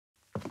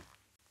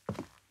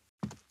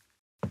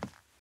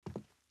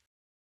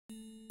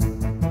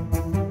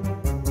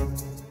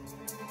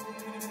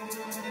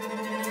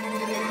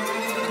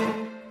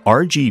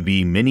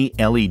RGB Mini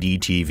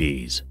LED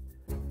TVs.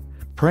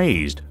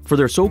 Praised for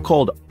their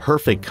so-called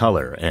perfect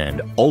color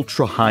and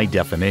ultra-high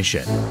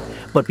definition,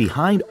 but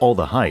behind all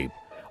the hype,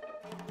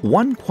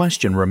 one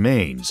question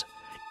remains.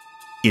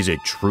 Is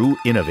it true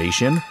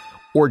innovation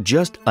or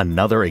just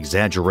another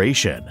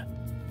exaggeration?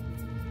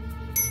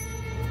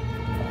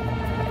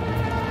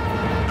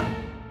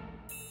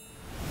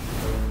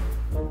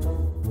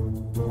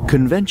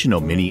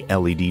 Conventional mini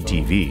LED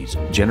TVs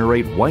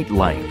generate white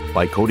light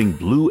by coating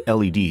blue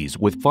LEDs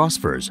with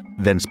phosphors,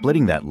 then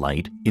splitting that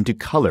light into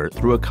color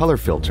through a color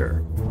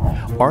filter.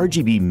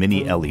 RGB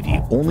Mini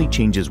LED only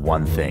changes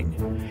one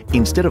thing.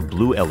 Instead of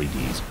blue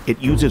LEDs, it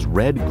uses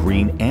red,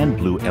 green, and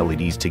blue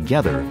LEDs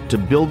together to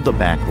build the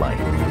backlight.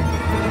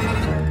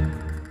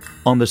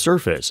 On the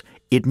surface,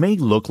 it may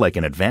look like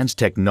an advanced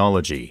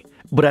technology,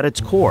 but at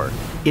its core,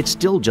 it's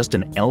still just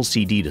an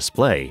LCD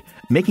display,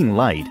 making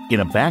light in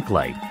a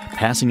backlight,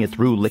 passing it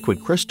through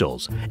liquid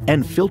crystals,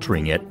 and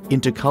filtering it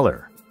into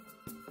color.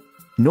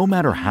 No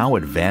matter how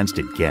advanced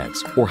it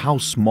gets or how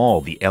small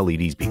the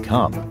LEDs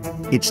become,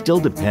 it still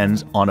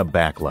depends on a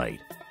backlight.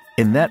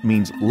 And that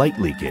means light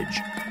leakage,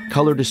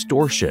 color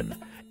distortion,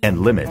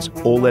 and limits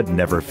OLED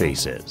never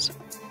faces.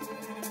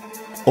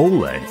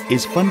 OLED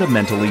is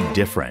fundamentally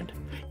different.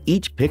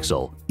 Each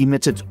pixel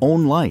emits its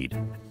own light.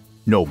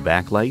 No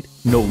backlight,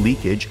 no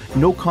leakage,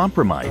 no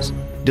compromise,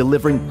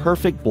 delivering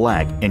perfect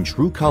black and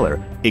true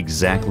color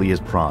exactly as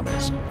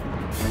promised.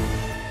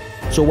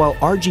 So while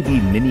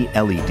RGB Mini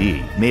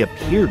LED may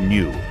appear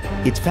new,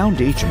 its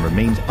foundation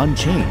remains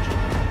unchanged.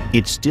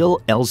 It's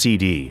still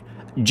LCD,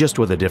 just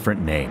with a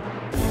different name.